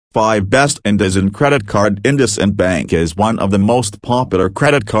5 Best IndusInd Credit Card. IndusInd Bank is one of the most popular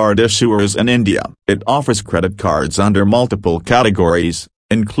credit card issuers in India. It offers credit cards under multiple categories,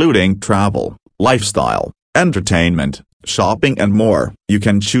 including travel, lifestyle, entertainment, shopping and more. You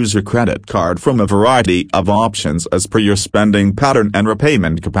can choose your credit card from a variety of options as per your spending pattern and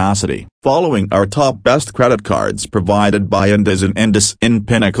repayment capacity. Following are top best credit cards provided by IndusInd. IndusInd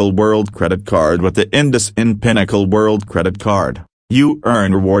Pinnacle World Credit Card. With the IndusInd Pinnacle World Credit Card, you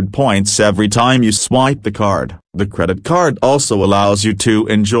earn reward points every time you swipe the card. The credit card also allows you to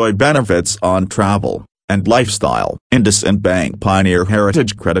enjoy benefits on travel and lifestyle. IndusInd Bank Pioneer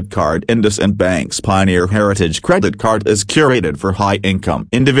Heritage Credit Card. IndusInd Bank's Pioneer Heritage Credit Card is curated for high-income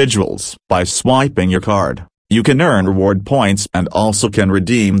individuals. By swiping your card, you can earn reward points and also can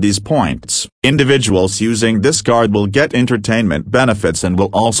redeem these points. Individuals using this card will get entertainment benefits and will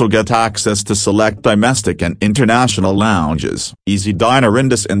also get access to select domestic and international lounges. Easy Diner.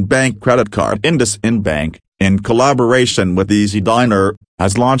 IndusInd Bank Credit Card. IndusInd Bank, in collaboration with Easy Diner,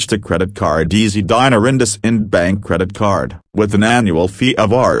 has launched a credit card. Easy Diner IndusInd Bank Credit Card. With an annual fee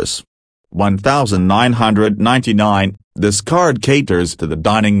of Rs. 1,999, this card caters to the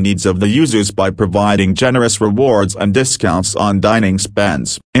dining needs of the users by providing generous rewards and discounts on dining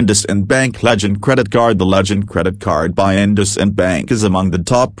spends. IndusInd Bank Legend Credit Card. The Legend Credit Card by IndusInd Bank is among the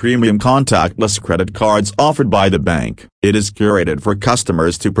top premium contactless credit cards offered by the bank. It is curated for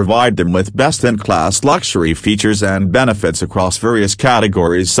customers to provide them with best-in-class luxury features and benefits across various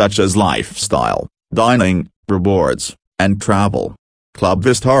categories such as lifestyle, dining, rewards, and travel. Club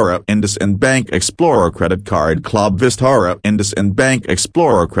Vistara. IndusInd Bank Explorer Credit Card. Club Vistara. IndusInd Bank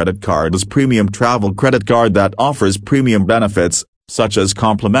Explorer Credit Card is premium travel credit card that offers premium benefits, such as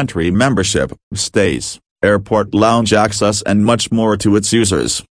complimentary membership, stays, airport lounge access and much more to its users.